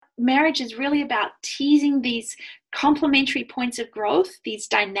marriage is really about teasing these complementary points of growth, these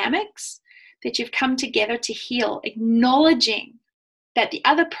dynamics that you've come together to heal, acknowledging that the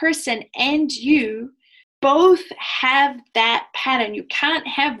other person and you both have that pattern. You can't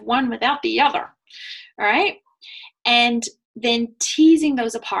have one without the other, all right? And then teasing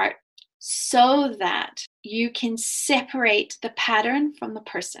those apart so that you can separate the pattern from the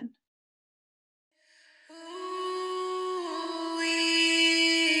person.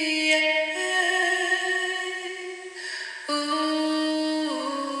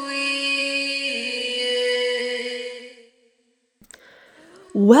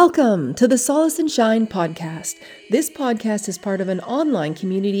 Welcome to the Solace and Shine podcast. This podcast is part of an online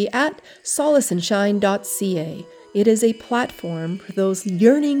community at solaceandshine.ca. It is a platform for those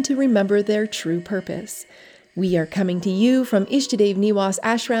yearning to remember their true purpose. We are coming to you from Ishtadev Niwas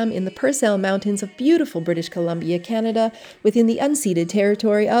Ashram in the Purcell Mountains of beautiful British Columbia, Canada, within the unceded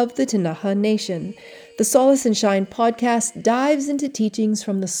territory of the Ktunaxa Nation. The Solace and Shine podcast dives into teachings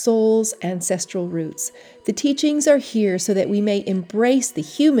from the soul's ancestral roots. The teachings are here so that we may embrace the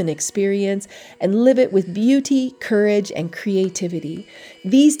human experience and live it with beauty, courage, and creativity.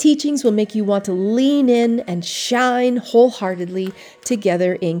 These teachings will make you want to lean in and shine wholeheartedly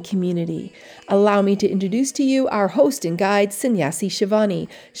together in community. Allow me to introduce to you our host and guide, Sannyasi Shivani.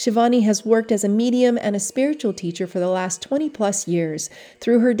 Shivani has worked as a medium and a spiritual teacher for the last 20 plus years.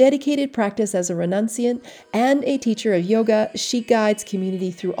 Through her dedicated practice as a renunciant and a teacher of yoga, she guides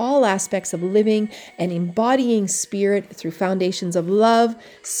community through all aspects of living and embodying spirit through foundations of love,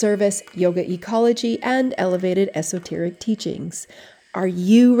 service, yoga ecology, and elevated esoteric teachings. Are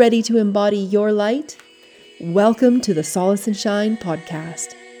you ready to embody your light? Welcome to the Solace and Shine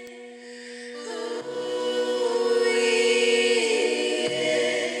podcast.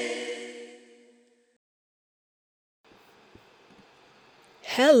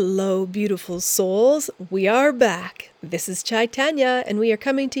 Hello, beautiful souls. We are back. This is Chaitanya, and we are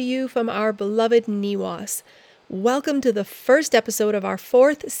coming to you from our beloved Niwas. Welcome to the first episode of our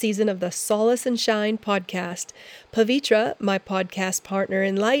 4th season of the Solace and Shine podcast. Pavitra, my podcast partner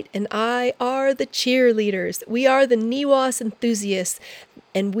in light, and I are the cheerleaders. We are the Niwas enthusiasts,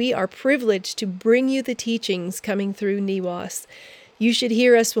 and we are privileged to bring you the teachings coming through Niwas. You should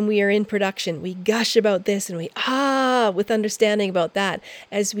hear us when we are in production. We gush about this and we with understanding about that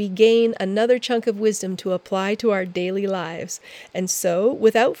as we gain another chunk of wisdom to apply to our daily lives. And so,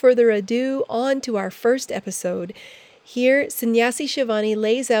 without further ado, on to our first episode. Here, Sannyasi Shivani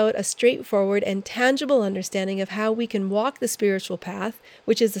lays out a straightforward and tangible understanding of how we can walk the spiritual path,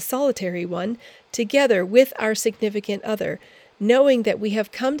 which is the solitary one, together with our significant other, knowing that we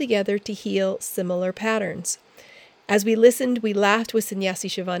have come together to heal similar patterns. As we listened, we laughed with Sannyasi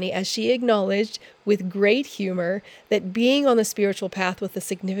Shivani as she acknowledged with great humor that being on the spiritual path with a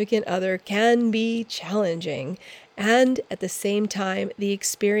significant other can be challenging. And at the same time, the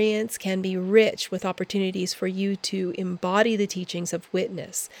experience can be rich with opportunities for you to embody the teachings of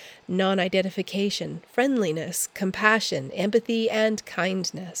witness, non-identification, friendliness, compassion, empathy, and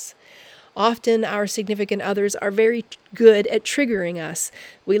kindness. Often our significant others are very good at triggering us.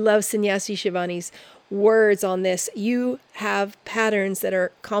 We love Sannyasi Shivani's words on this. You have patterns that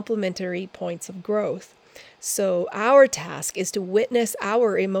are complementary points of growth. So our task is to witness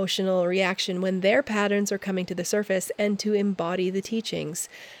our emotional reaction when their patterns are coming to the surface and to embody the teachings.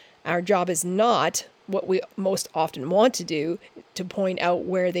 Our job is not what we most often want to do, to point out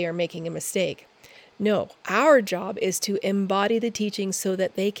where they are making a mistake. No, our job is to embody the teachings so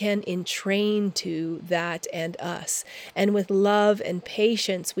that they can entrain to that and us. And with love and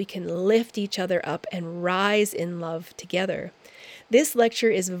patience, we can lift each other up and rise in love together. This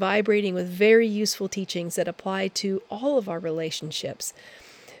lecture is vibrating with very useful teachings that apply to all of our relationships.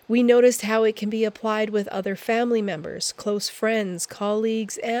 We noticed how it can be applied with other family members, close friends,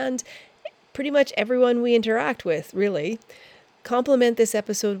 colleagues, and pretty much everyone we interact with, really. Complement this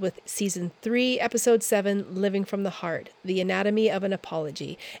episode with Season 3, Episode 7, Living from the Heart, The Anatomy of an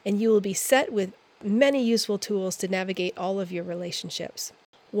Apology, and you will be set with many useful tools to navigate all of your relationships.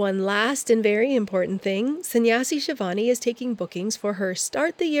 One last and very important thing, Sannyasi Shivani is taking bookings for her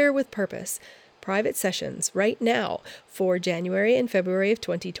Start the Year with Purpose private sessions right now for January and February of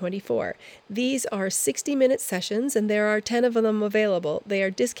 2024. These are 60-minute sessions and there are 10 of them available. They are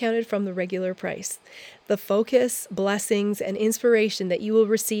discounted from the regular price. The focus, blessings, and inspiration that you will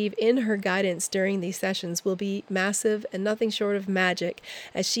receive in her guidance during these sessions will be massive and nothing short of magic,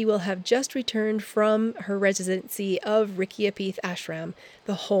 as she will have just returned from her residency of Rikiyapith Ashram,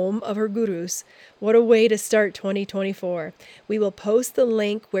 the home of her gurus. What a way to start 2024. We will post the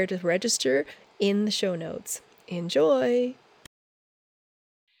link where to register in the show notes. Enjoy!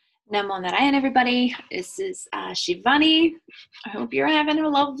 Namo Narayan, everybody. This is Shivani. I hope you're having a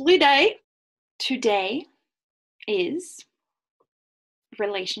lovely day. Today is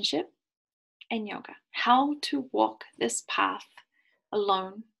relationship and yoga. How to walk this path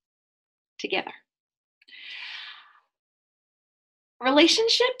alone together.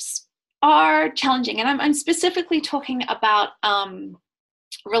 Relationships are challenging, and I'm specifically talking about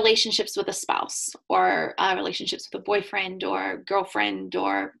relationships with a spouse, or relationships with a boyfriend or girlfriend,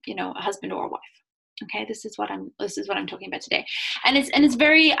 or a husband or a wife. Okay, this is what I'm talking about today, and it's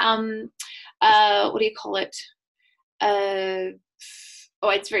very what do you call it?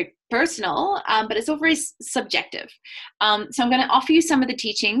 It's very personal, but it's all very subjective. So I'm going to offer you some of the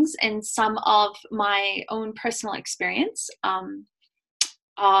teachings and some of my own personal experience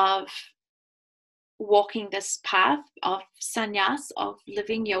of walking this path of sannyas, of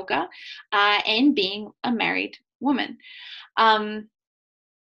living yoga, and being a married woman.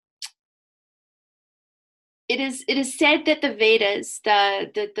 It is said that the Vedas,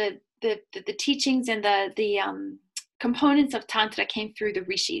 the teachings and the components of Tantra came through the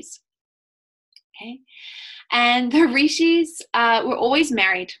rishis. Okay, and the rishis were always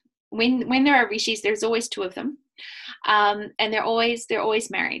married. When there are rishis, there's always two of them. And they're always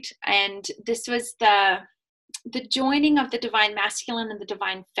married, and this was the joining of the divine masculine and the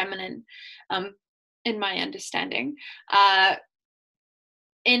divine feminine, in my understanding,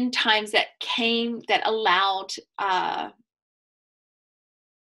 in times that allowed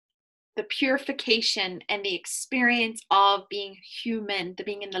the purification and the experience of being human, the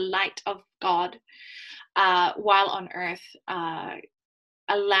being in the light of God while on earth,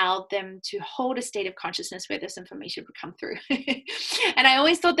 allowed them to hold a state of consciousness where this information would come through. And I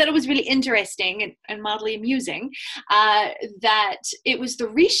always thought that it was really interesting and mildly amusing that it was the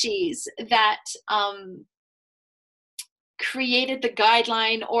rishis that created the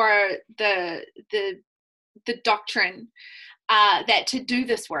guideline or the doctrine that to do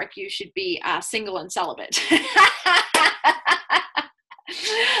this work you should be single and celibate.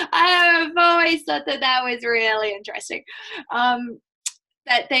 I've always thought that was really interesting.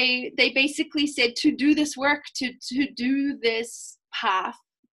 That they basically said to do this work, to do this path,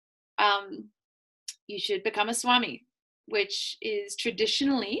 you should become a swami, which is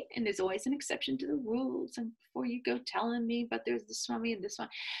traditionally, and there's always an exception to the rules, and before you go telling me, but there's the swami and this one.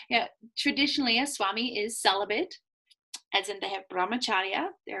 Yeah, traditionally a swami is celibate, as in they have brahmacharya,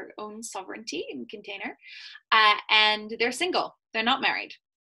 their own sovereignty and container, and they're single, they're not married,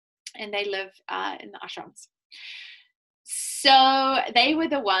 and they live in the ashrams. So they were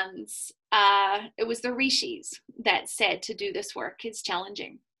the ones, it was the rishis that said to do this work is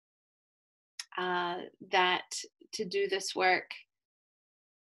challenging, that to do this work,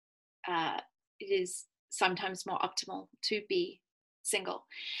 it is sometimes more optimal to be single.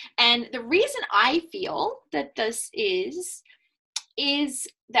 And the reason I feel that this is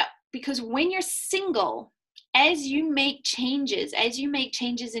that because when you're single, as you make changes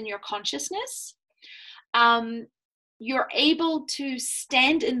in your consciousness, you're able to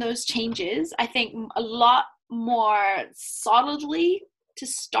stand in those changes, I think, a lot more solidly to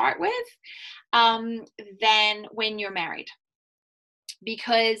start with than when you're married.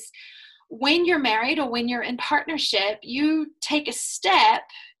 Because when you're married or when you're in partnership, you take a step,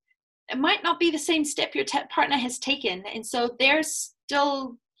 it might not be the same step your partner has taken. And so they're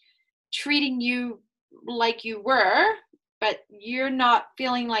still treating you like you were, but you're not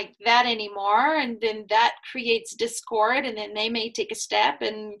feeling like that anymore, and then that creates discord, and then they may take a step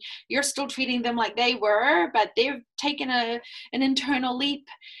and you're still treating them like they were, but they've taken an internal leap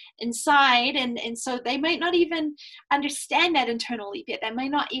inside, and so they might not even understand that internal leap yet. They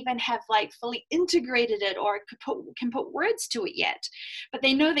might not even have like fully integrated it or can put words to it yet, but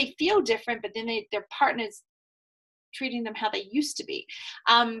they know they feel different, but then their partner's treating them how they used to be.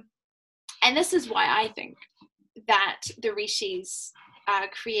 And this is why I think that the rishis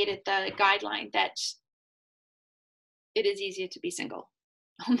created the guideline that it is easier to be single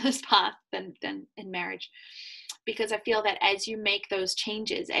on this path than in marriage. Because I feel that as you make those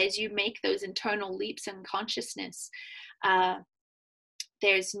changes, as you make those internal leaps in consciousness,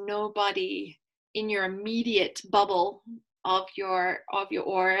 there's nobody in your immediate bubble of your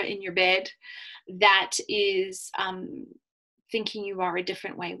aura in your bed that is thinking you are a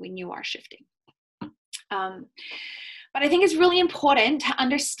different way when you are shifting. But I think it's really important to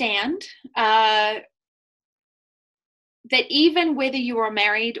understand that even whether you are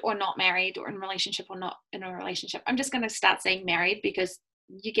married or not married, or in a relationship or not in a relationship, I'm just going to start saying married because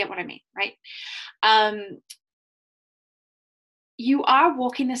you get what I mean, right? You are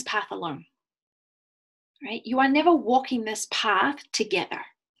walking this path alone, right? You are never walking this path together.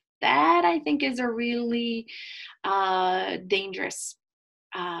 That I think is a really dangerous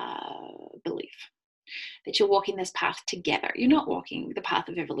belief, that you're walking this path together. You're not walking the path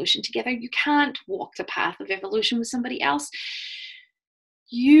of evolution together. You can't walk the path of evolution with somebody else.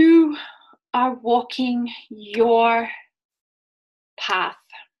 You are walking your path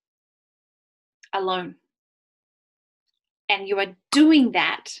alone. And you are doing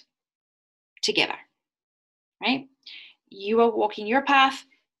that together, right? You are walking your path,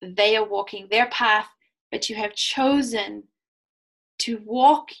 they are walking their path, but you have chosen to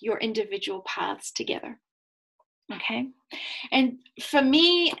walk your individual paths together. Okay. And for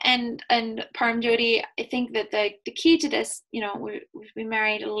me and Param Jyoti, I think that the key to this, we've been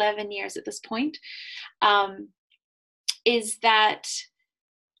married 11 years at this point, is that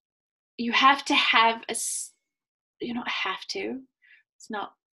you have to have it's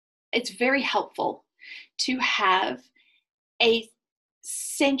very helpful to have a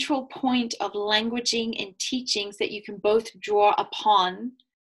central point of languaging and teachings that you can both draw upon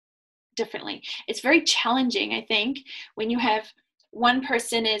differently. It's very challenging, I think, when you have one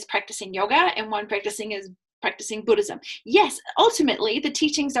person is practicing yoga and one is practicing Buddhism. Yes, ultimately the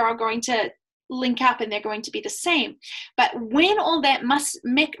teachings are going to link up and they're going to be the same. But when all that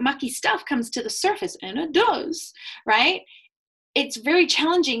mucky stuff comes to the surface, and it does, right? It's very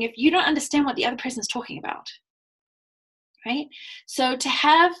challenging if you don't understand what the other person is talking about, right? So to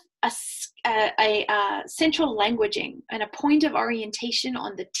have a central languaging and a point of orientation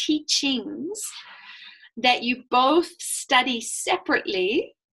on the teachings that you both study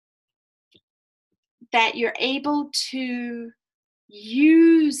separately, that you're able to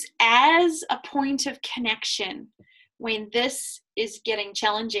use as a point of connection when this is getting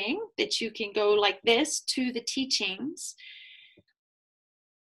challenging, that you can go like this to the teachings.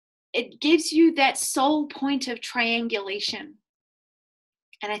 It gives you that sole point of triangulation.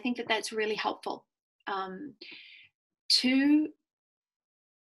 And I think that that's really helpful, to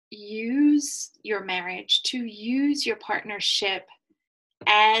use your marriage, to use your partnership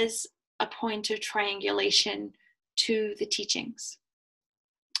as a point of triangulation to the teachings,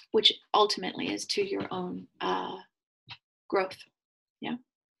 which ultimately is to your own growth. Yeah.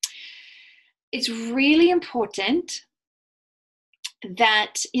 It's really important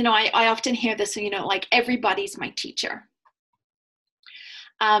that, I often hear this, like everybody's my teacher.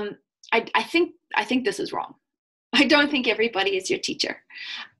 I think this is wrong. I don't think everybody is your teacher.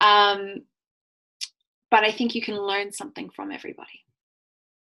 But I think you can learn something from everybody.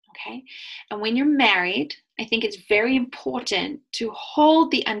 Okay. And when you're married, I think it's very important to hold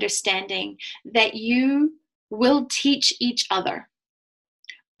the understanding that you will teach each other,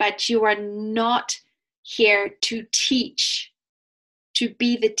 but you are not here to teach, to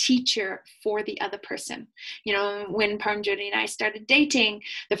be the teacher for the other person. When Param Jyoti and I started dating,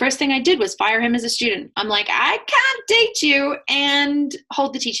 the first thing I did was fire him as a student. I'm like, I can't date you and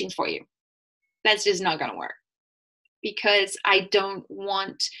hold the teachings for you. That's just not going to work, because I don't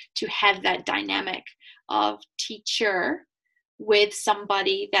want to have that dynamic of teacher with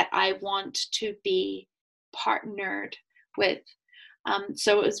somebody that I want to be partnered with.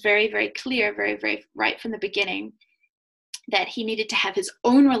 So it was very, very clear, very, very right from the beginning, that he needed to have his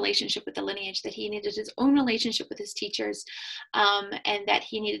own relationship with the lineage, that he needed his own relationship with his teachers, and that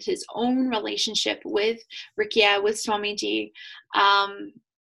he needed his own relationship with Rikya, with Swamiji,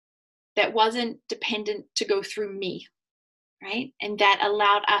 that wasn't dependent to go through me, right? And that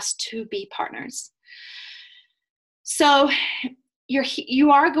allowed us to be partners. So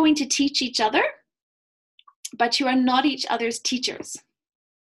you are going to teach each other, but you are not each other's teachers.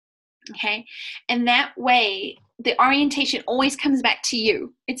 Okay. And that way, the orientation always comes back to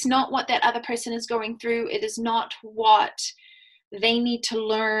you. It's not what that other person is going through. It is not what they need to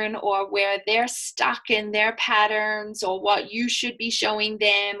learn, or where they're stuck in their patterns, or what you should be showing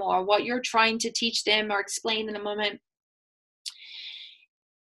them, or what you're trying to teach them or explain in the moment.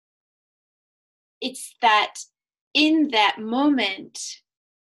 It's that in that moment,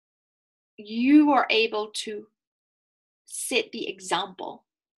 you are able to set the example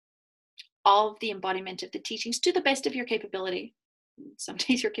of the embodiment of the teachings to the best of your capability. Some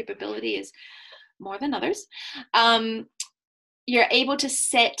days your capability is more than others. You're able to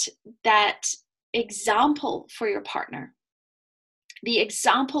set that example for your partner, the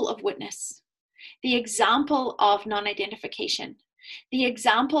example of witness, the example of non-identification, the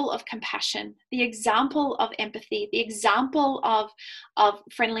example of compassion, the example of empathy, the example of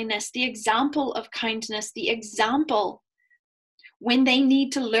friendliness, the example of kindness, the example when they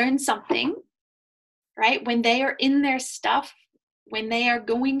need to learn something, right? When they are in their stuff, when they are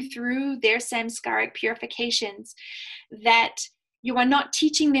going through their samskaric purifications, that You are not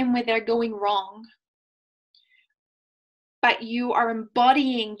teaching them where they're going wrong, but you are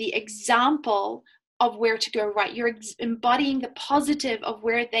embodying the example of where to go right. You're embodying the positive of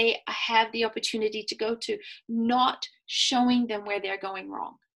where they have the opportunity to go to, not showing them where they're going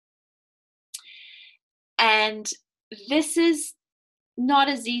wrong. And this is not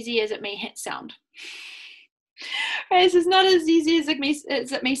as easy as it may sound. Right? This is not as easy as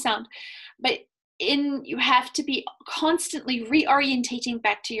it may sound. But you have to be constantly reorientating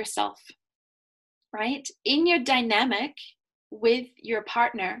back to yourself. Right? In your dynamic with your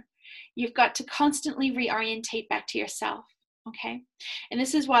partner, you've got to constantly reorientate back to yourself. Okay. And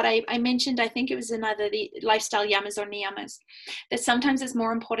this is what I mentioned, I think it was in either the lifestyle yamas or niyamas, that sometimes it's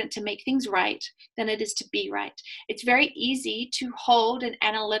more important to make things right than it is to be right. It's very easy to hold an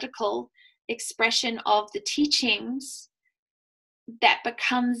analytical expression of the teachings that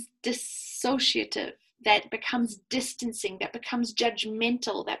becomes dissociative, that becomes distancing, that becomes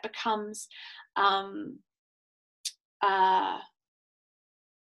judgmental, that becomes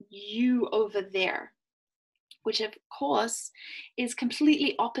you over there, which of course is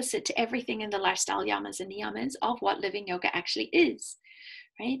completely opposite to everything in the lifestyle yamas and niyamas of what living yoga actually is,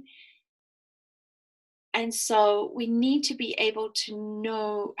 right? And so we need to be able to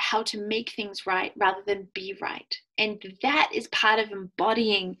know how to make things right rather than be right. And that is part of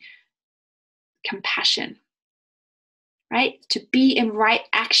embodying compassion, right? To be in right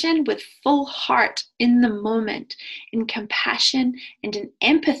action with full heart in the moment, in compassion and in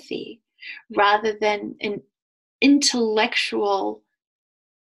empathy, rather than in intellectual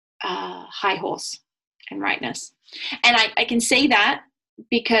high horse and rightness. And I can say that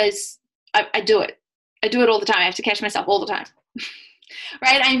because I do it. I do it all the time. I have to catch myself all the time.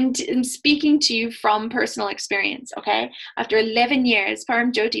 Right? I'm speaking to you from personal experience, okay? After 11 years,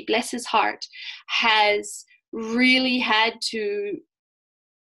 Param Jyoti, bless his heart, has really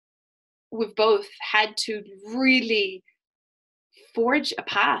we've both had to really forge a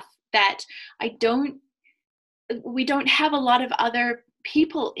path that we don't have a lot of other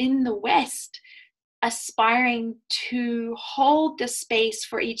people in the West aspiring to hold the space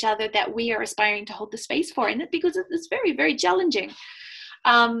for each other that we are aspiring to hold the space for, and because it's very, very challenging,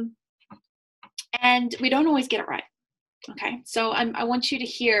 and we don't always get it right. Okay, so I want you to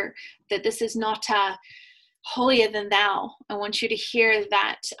hear that this is not holier than thou. I want you to hear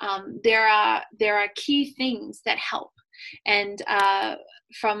that there are key things that help, and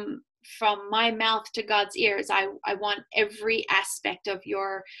from my mouth to God's ears, I want every aspect of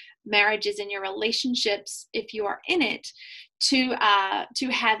your marriages and your relationships, if you are in it, to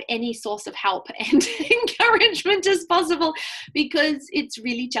have any source of help and encouragement as possible, because it's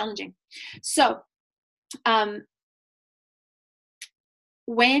really challenging. So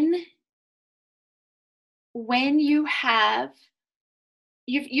when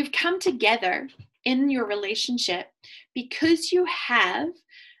you've come together in your relationship because you have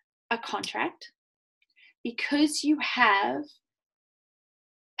a contract, because you have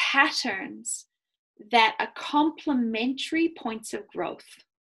patterns that are complementary points of growth.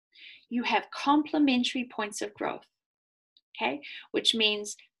 You have complementary points of growth, okay? Which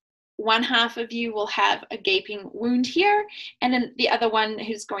means one half of you will have a gaping wound here, and then the other one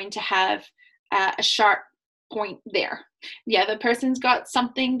who's going to have a sharp point there. The other person's got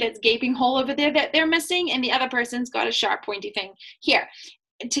something that's gaping hole over there that they're missing, and the other person's got a sharp pointy thing here.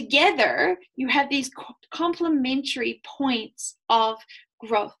 Together, you have these complementary points of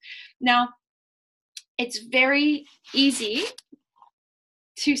growth. Now, it's very easy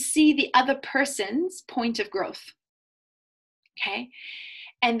to see the other person's point of growth, okay?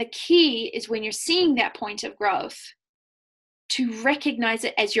 And the key is, when you're seeing that point of growth, to recognize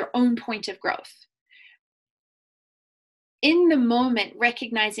it as your own point of growth. In the moment,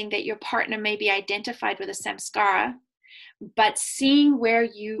 recognizing that your partner may be identified with a samskara, but seeing where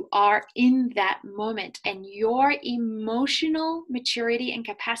you are in that moment, and your emotional maturity and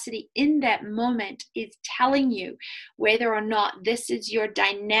capacity in that moment is telling you whether or not this is your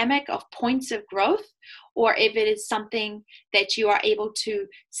dynamic of points of growth, or if it is something that you are able to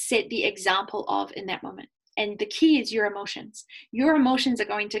set the example of in that moment. And the key is your emotions. Your emotions are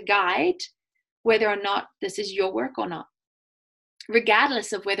going to guide whether or not this is your work or not,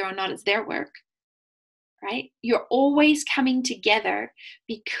 regardless of whether or not it's their work. Right? You're always coming together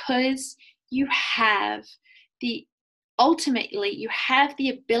because you have ultimately you have the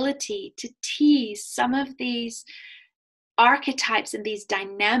ability to tease some of these archetypes and these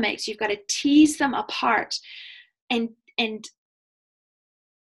dynamics. You've got to tease them apart and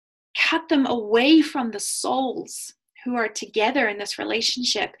cut them away from the souls who are together in this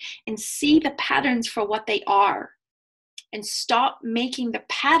relationship, and see the patterns for what they are. and stop making the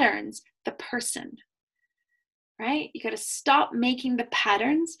patterns the person, right? You got to stop making the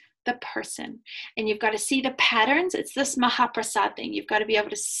patterns the person. And you've got to see the patterns. It's this Mahaprasad thing. You've got to be able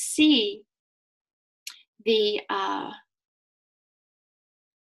to see the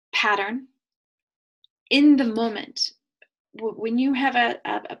pattern in the moment. When you have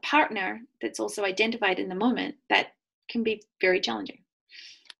a partner that's also identified in the moment, that can be very challenging.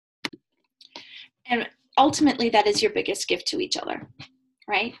 And ultimately, that is your biggest gift to each other,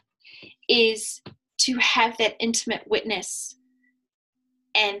 right? Is to have that intimate witness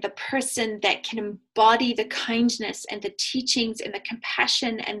and the person that can embody the kindness and the teachings and the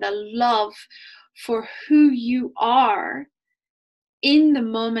compassion and the love for who you are in the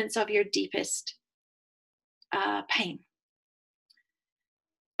moments of your deepest pain.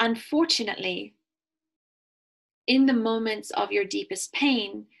 Unfortunately, in the moments of your deepest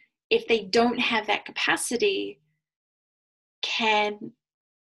pain, if they don't have that capacity,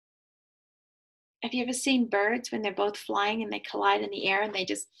 have you ever seen birds when they're both flying and they collide in the air and they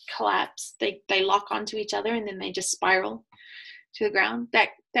just collapse? They lock onto each other and then they just spiral to the ground. That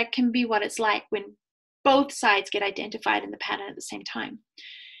can be what it's like when both sides get identified in the pattern at the same time.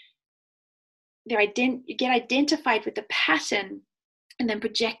 You get identified with the pattern and then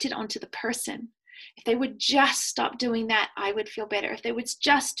projected onto the person. If they would just stop doing that, I would feel better. If they would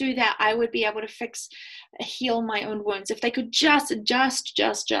just do that, I would be able to heal my own wounds. If they could just.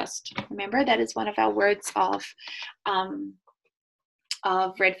 Remember, that is one of our words of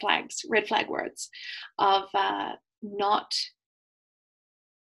red flag words, of not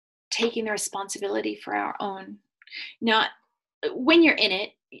taking the responsibility for our own. Now, when you're in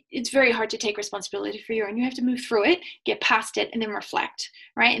it, it's very hard to take responsibility for you, and you have to move through it, get past it, and then reflect,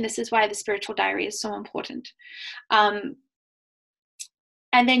 right? And this is why the spiritual diary is so important. And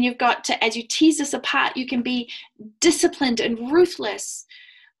then you've got to, as you tease this apart, you can be disciplined and ruthless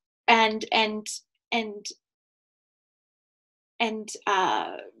and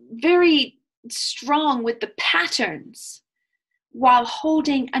very strong with the patterns, while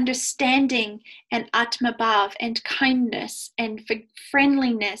holding understanding and atma bhav and kindness and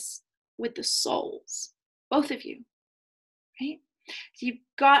friendliness with the souls, both of you, right? So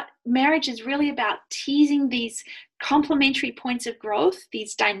marriage is really about teasing these complementary points of growth,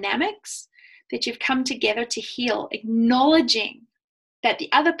 these dynamics that you've come together to heal, acknowledging that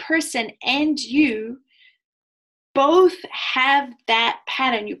the other person and you both have that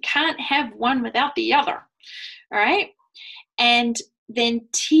pattern. You can't have one without the other, all right? And then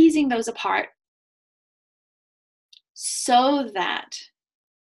teasing those apart so that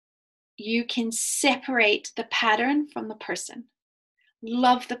you can separate the pattern from the person.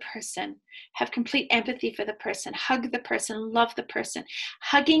 Love the person, have complete empathy for the person, hug the person, love the person.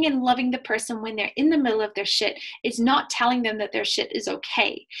 Hugging and loving the person when they're in the middle of their shit is not telling them that their shit is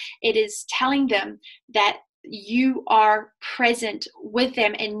okay. It is telling them that you are present with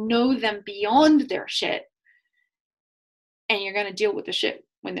them and know them beyond their shit. And you're going to deal with the shit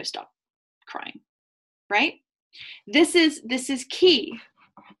when they stop crying, right? This is key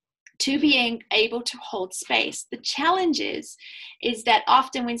to being able to hold space. The challenge is that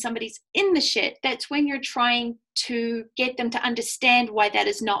often when somebody's in the shit, that's when you're trying to get them to understand why that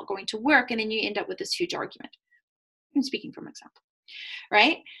is not going to work. And then you end up with this huge argument. I'm speaking from example,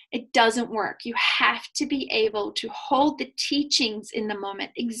 right? It doesn't work. You have to be able to hold the teachings in the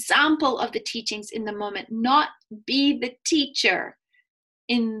moment, example of the teachings in the moment, not be the teacher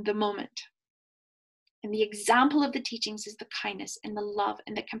in the moment. And the example of the teachings is the kindness and the love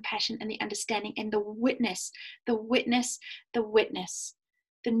and the compassion and the understanding and the witness, the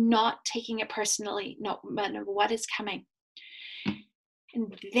not taking it personally, no matter what is coming.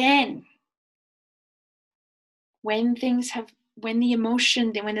 And then when the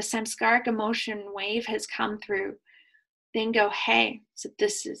samskaric emotion wave has come through, then go, hey, so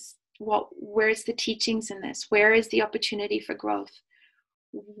this is where's the teachings in this? Where is the opportunity for growth?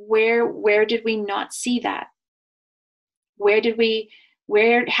 Where did we not see that? How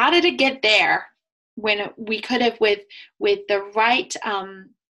did it get there when we could have, with the right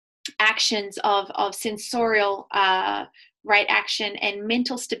actions of sensorial right action and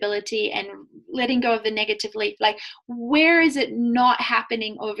mental stability and letting go of the negatively, like, where is it not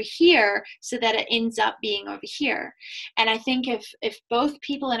happening over here so that it ends up being over here? And I think if both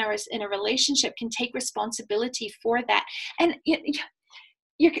people in a relationship can take responsibility for that, and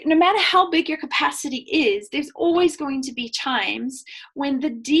no matter how big your capacity is, there's always going to be times when the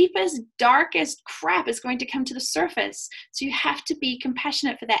deepest, darkest crap is going to come to the surface. So you have to be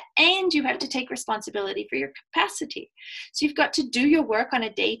compassionate for that, and you have to take responsibility for your capacity. So you've got to do your work on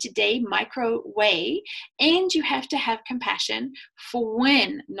a day-to-day micro way, and you have to have compassion for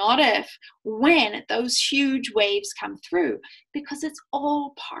when, not if, when those huge waves come through, because it's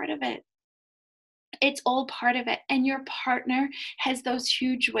all part of it. It's all part of it. And your partner has those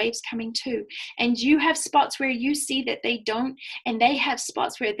huge waves coming too. And you have spots where you see that they don't, and they have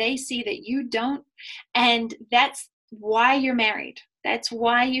spots where they see that you don't. And that's why you're married. That's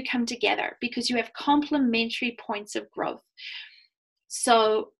why you come together, because you have complementary points of growth.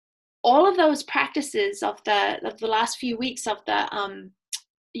 So all of those practices of the last few weeks of the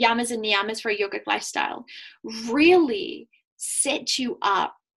yamas and niyamas for a yogic lifestyle really set you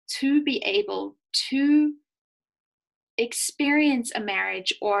up to be able to experience a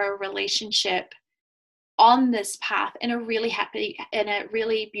marriage or a relationship on this path in a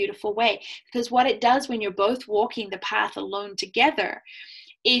really beautiful way. Because what it does when you're both walking the path alone together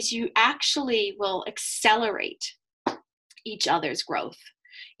is you actually will accelerate each other's growth.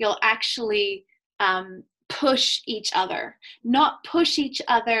 You'll actually push each other, not push each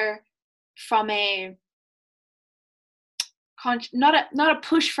other from not a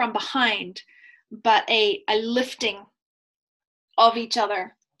push from behind, but a lifting of each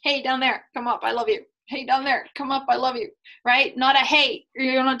other. Hey, down there, come up, I love you. Hey, down there, come up, I love you. Right? Not a, hey,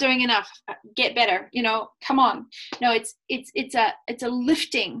 you're not doing enough, get better, come on. No, it's a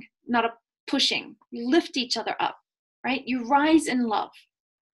lifting, not a pushing. You lift each other up, right? You rise in love.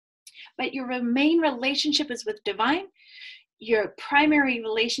 But your main relationship is with divine. Your primary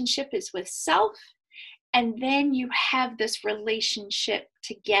relationship is with self. And then you have this relationship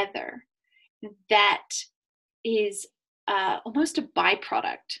together that is almost a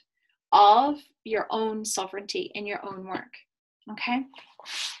byproduct of your own sovereignty and your own work. Okay?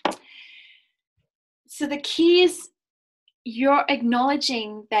 So the key is you're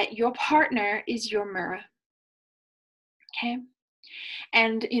acknowledging that your partner is your mirror. Okay?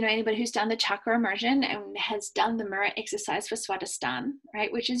 And, anybody who's done the chakra immersion and has done the mirror exercise for Swadhisthana,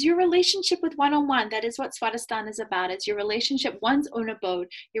 right, which is your relationship with one-on-one. That is what Swadhisthana is about. It's your relationship, one's own abode,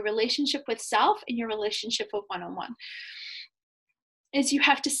 your relationship with self and your relationship with one-on-one. Is you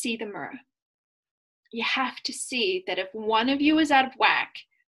have to see the mirror. You have to see that if one of you is out of whack,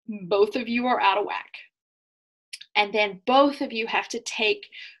 both of you are out of whack. And then both of you have to take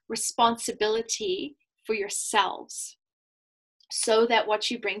responsibility for yourselves, so that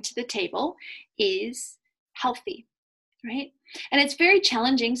what you bring to the table is healthy, right? And it's very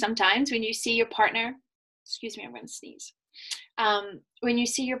challenging sometimes when you see your partner, excuse me, I'm going to sneeze. When you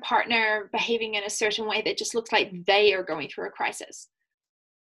see your partner behaving in a certain way that just looks like they are going through a crisis.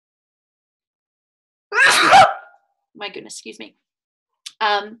 My goodness, excuse me.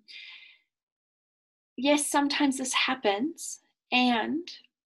 Yes, sometimes this happens. And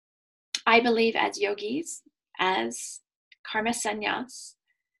I believe as yogis, as karma sannyas,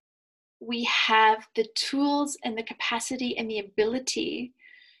 we have the tools and the capacity and the ability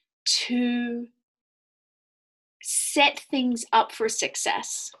to set things up for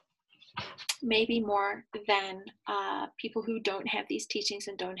success, maybe more than people who don't have these teachings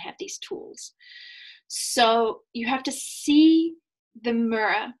and don't have these tools. So you have to see the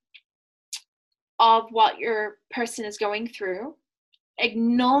mirror of what your person is going through,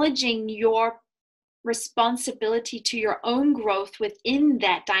 acknowledging your responsibility to your own growth within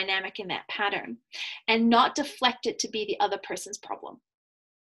that dynamic and that pattern, and not deflect it to be the other person's problem.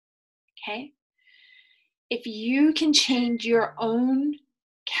 Okay? If you can change your own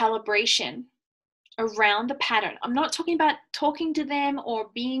calibration around the pattern, I'm not talking about talking to them or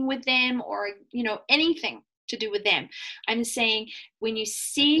being with them or, anything to do with them. I'm saying when you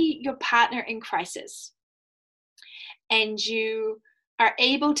see your partner in crisis and you are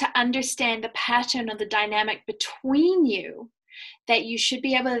able to understand the pattern of the dynamic between you, that you should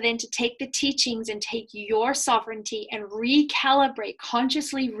be able then to take the teachings and take your sovereignty and recalibrate,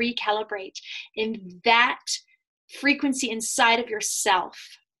 consciously recalibrate in that frequency inside of yourself.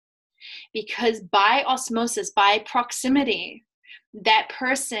 Because by osmosis, by proximity, that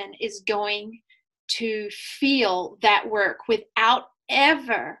person is going to feel that work without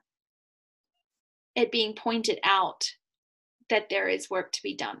ever it being pointed out that there is work to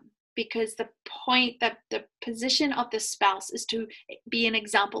be done. Because the point, that the position of the spouse is to be an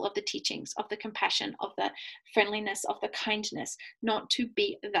example of the teachings, of the compassion, of the friendliness, of the kindness, not to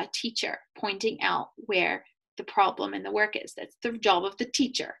be the teacher pointing out where the problem and the work is. That's the job of the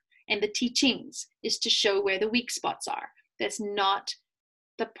teacher. And the teachings is to show where the weak spots are. That's not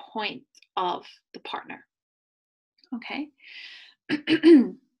the point of the partner. Okay.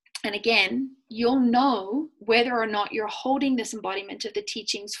 And again, you'll know whether or not you're holding this embodiment of the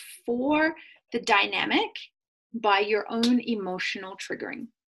teachings for the dynamic by your own emotional triggering.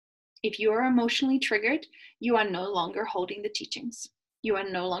 If you are emotionally triggered, you are no longer holding the teachings. You are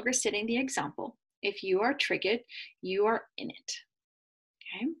no longer setting the example. If you are triggered, you are in it.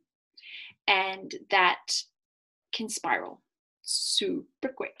 Okay? And that can spiral super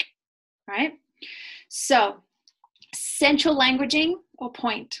quick, right? So, central languaging or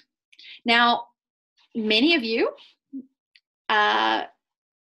point. Now, many of you and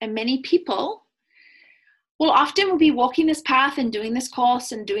many people will be walking this path and doing this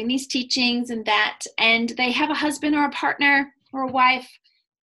course and doing these teachings and that, and they have a husband or a partner or a wife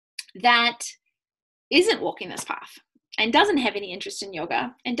that isn't walking this path and doesn't have any interest in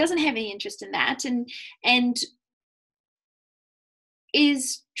yoga and doesn't have any interest in that, and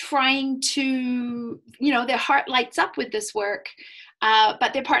is trying to, their heart lights up with this work,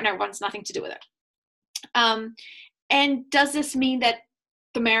 but their partner wants nothing to do with it. And does this mean that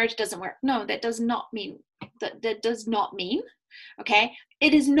the marriage doesn't work? No, that does not mean, okay?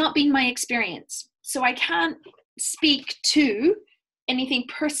 It has not been my experience. So I can't speak to anything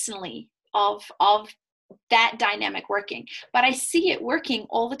personally of that dynamic working, but I see it working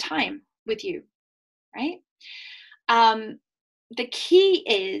all the time with you, right? The key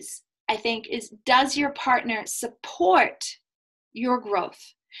is, I think, does your partner support your growth?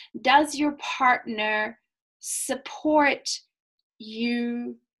 Does your partner support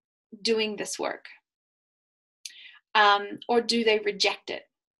you doing this work? Or do they reject it?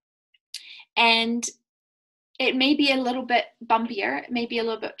 And it may be a little bit bumpier, it may be a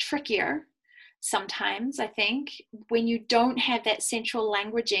little bit trickier sometimes, I think, when you don't have that central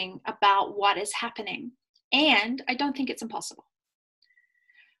languaging about what is happening. And I don't think it's impossible.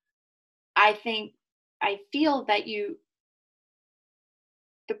 I feel that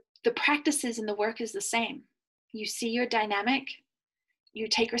the practices and the work is the same. You see your dynamic, you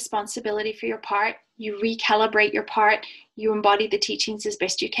take responsibility for your part, you recalibrate your part, you embody the teachings as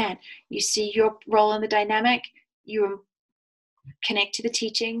best you can. You see your role in the dynamic, you connect to the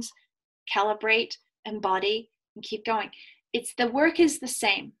teachings, calibrate, embody, and keep going. The work is the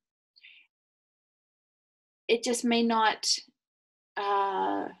same. It just may not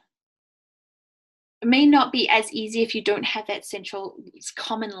be as easy if you don't have that central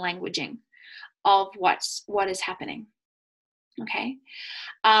common languaging of what is happening. Okay.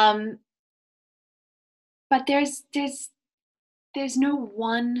 But there's no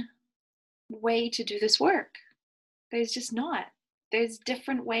one way to do this work. There's just not. There's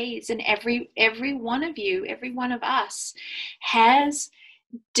different ways, and every one of you, every one of us has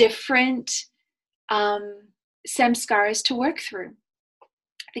different samskaras to work through.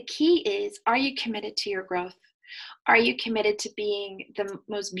 The key is, are you committed to your growth? Are you committed to being the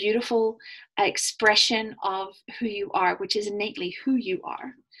most beautiful expression of who you are, which is innately who you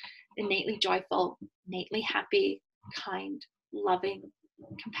are? Innately joyful, innately happy, kind, loving,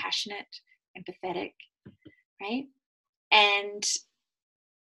 compassionate, empathetic, right? And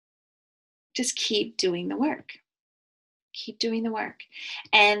just keep doing the work. Keep doing the work.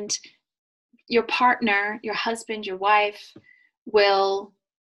 And your partner, your husband, your wife will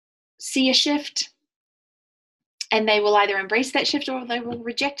see a shift, and they will either embrace that shift or they will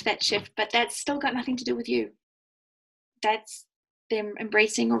reject that shift, but that's still got nothing to do with you. That's them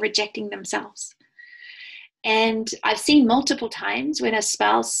embracing or rejecting themselves. And I've seen multiple times when a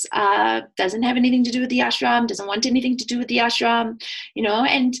spouse doesn't have anything to do with the ashram, doesn't want anything to do with the ashram,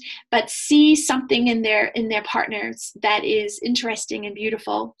 but see something in their partners that is interesting and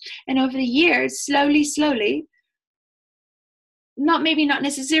beautiful. And over the years, slowly, not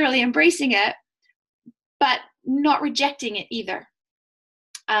necessarily embracing it, but not rejecting it either.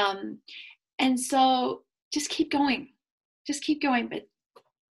 And so just keep going, but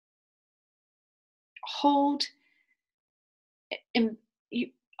hold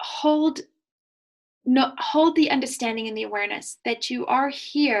the understanding and the awareness that you are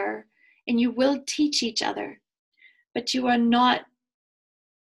here and you will teach each other, but you are not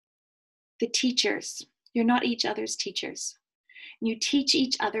the teachers. You're not each other's teachers. You teach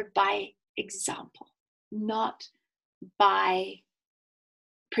each other by example, not by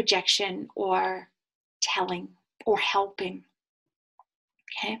projection or telling or helping,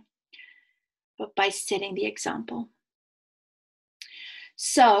 okay? But by setting the example.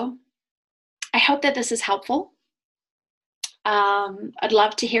 So I hope that this is helpful. I'd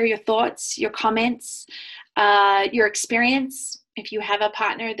love to hear your thoughts, your comments, your experience. If you have a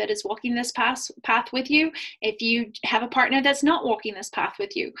partner that is walking this path with you, if you have a partner that's not walking this path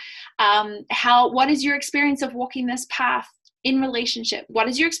with you, what is your experience of walking this path in relationship? What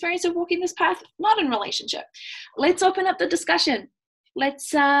is your experience of walking this path not in relationship? Let's open up the discussion. Let's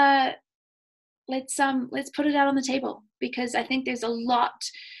put it out on the table, because I think there's a lot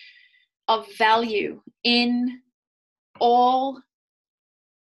of value in all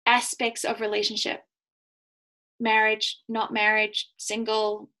aspects of relationship. Marriage, not marriage,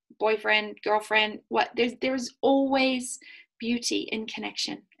 single, boyfriend, girlfriend, there's always beauty in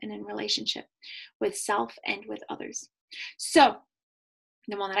connection and in relationship with self and with others. So,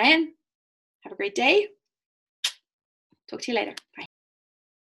 Namonarayan, have a great day. Talk to you later. Bye.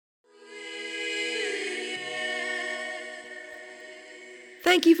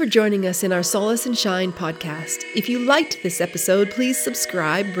 Thank you for joining us in our Solace and Shine podcast. If you liked this episode, please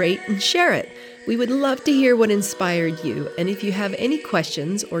subscribe, rate, and share it. We would love to hear what inspired you, and if you have any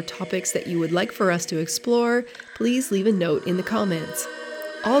questions or topics that you would like for us to explore, please leave a note in the comments.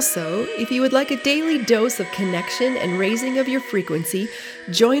 Also, if you would like a daily dose of connection and raising of your frequency,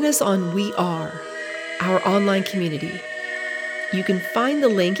 join us on We Are, our online community. You can find the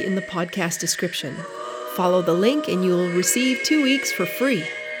link in the podcast description. Follow the link and you will receive 2 weeks for free.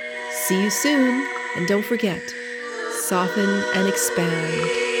 See you soon, and don't forget, soften and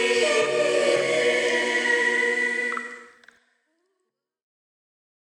expand.